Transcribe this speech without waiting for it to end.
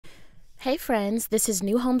Hey friends, this is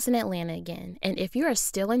New Homes in Atlanta again, and if you are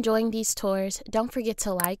still enjoying these tours, don't forget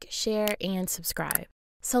to like, share, and subscribe.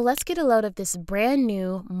 So let's get a load of this brand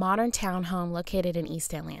new modern townhome located in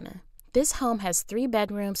East Atlanta. This home has 3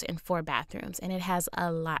 bedrooms and 4 bathrooms, and it has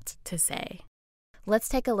a lot to say. Let's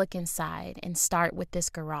take a look inside and start with this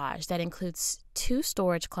garage that includes 2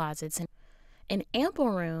 storage closets and an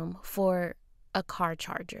ample room for a car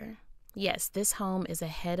charger. Yes, this home is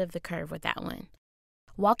ahead of the curve with that one.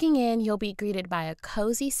 Walking in, you'll be greeted by a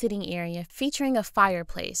cozy sitting area featuring a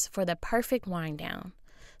fireplace for the perfect wind down.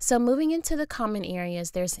 So moving into the common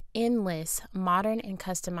areas, there's endless modern and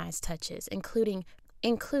customized touches, including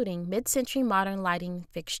mid-century modern lighting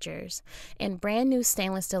fixtures and brand new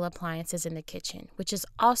stainless steel appliances in the kitchen, which is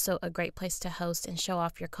also a great place to host and show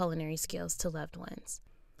off your culinary skills to loved ones.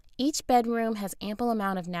 Each bedroom has ample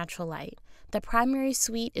amount of natural light. The primary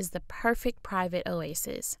suite is the perfect private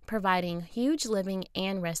oasis, providing huge living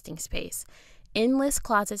and resting space, endless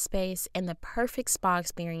closet space, and the perfect spa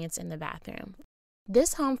experience in the bathroom.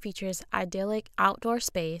 This home features idyllic outdoor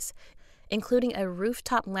space, including a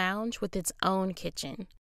rooftop lounge with its own kitchen.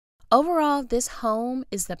 Overall, this home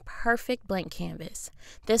is the perfect blank canvas.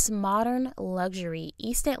 This modern luxury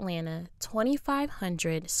East Atlanta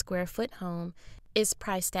 2,500 square foot home is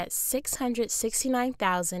priced at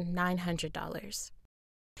 $669,900.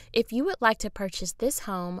 If you would like to purchase this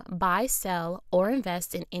home, buy, sell, or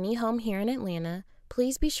invest in any home here in Atlanta,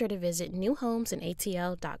 please be sure to visit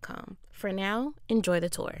newhomesinatl.com. For now, enjoy the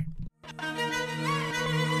tour.